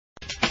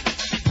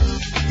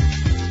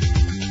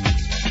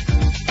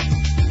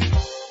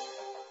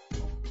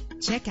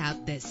Check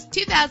out this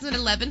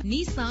 2011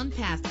 Nissan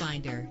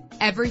Pathfinder.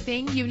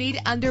 Everything you need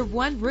under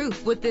one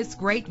roof with this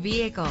great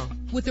vehicle.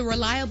 With a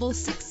reliable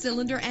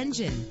 6-cylinder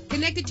engine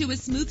connected to a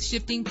smooth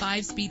shifting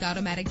 5-speed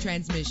automatic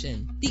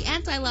transmission, the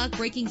anti-lock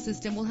braking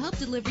system will help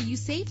deliver you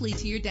safely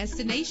to your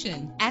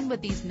destination. And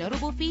with these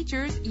notable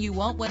features, you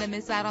won't want to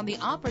miss out on the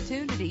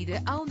opportunity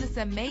to own this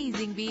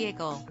amazing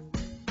vehicle.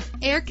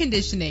 Air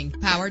conditioning,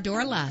 power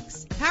door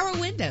locks, power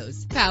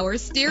windows, power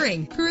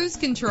steering, cruise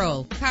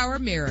control, power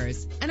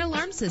mirrors, an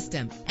alarm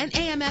system, an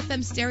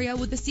AM/FM stereo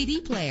with a CD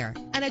player,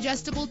 an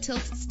adjustable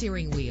tilt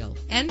steering wheel.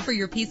 And for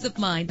your peace of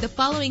mind, the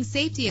following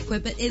safety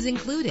equipment is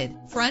included: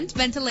 front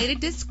ventilated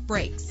disc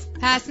brakes,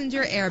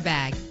 passenger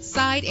airbag,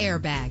 side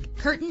airbag,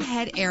 curtain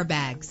head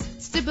airbags,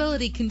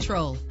 stability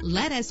control.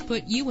 Let us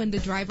put you in the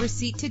driver's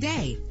seat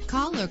today.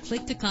 Call or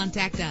click to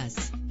contact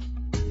us.